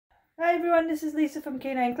Hi everyone, this is Lisa from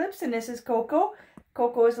K9 Clips and this is Coco.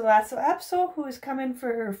 Coco is the Lhasa Apso who is coming for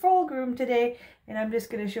her full groom today, and I'm just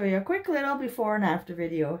going to show you a quick little before and after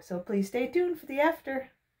video. So please stay tuned for the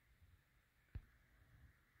after.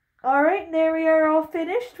 Alright, there we are, all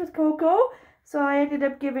finished with Coco. So I ended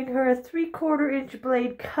up giving her a 3/4 inch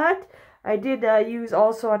blade cut. I did use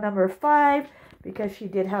also a number 5 because she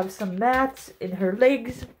did have some mats in her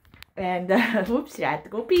legs. And oops, I had to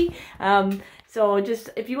go pee. So just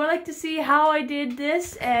if you would like to see how I did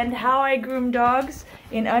this and how I groom dogs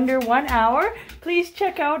in under 1 hour, please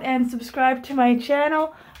check out and subscribe to my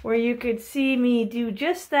channel where you could see me do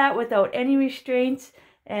just that without any restraints.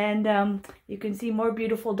 And you can see more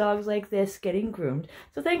beautiful dogs like this getting groomed.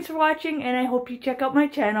 So thanks for watching, and I hope you check out my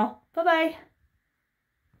channel. Bye-bye.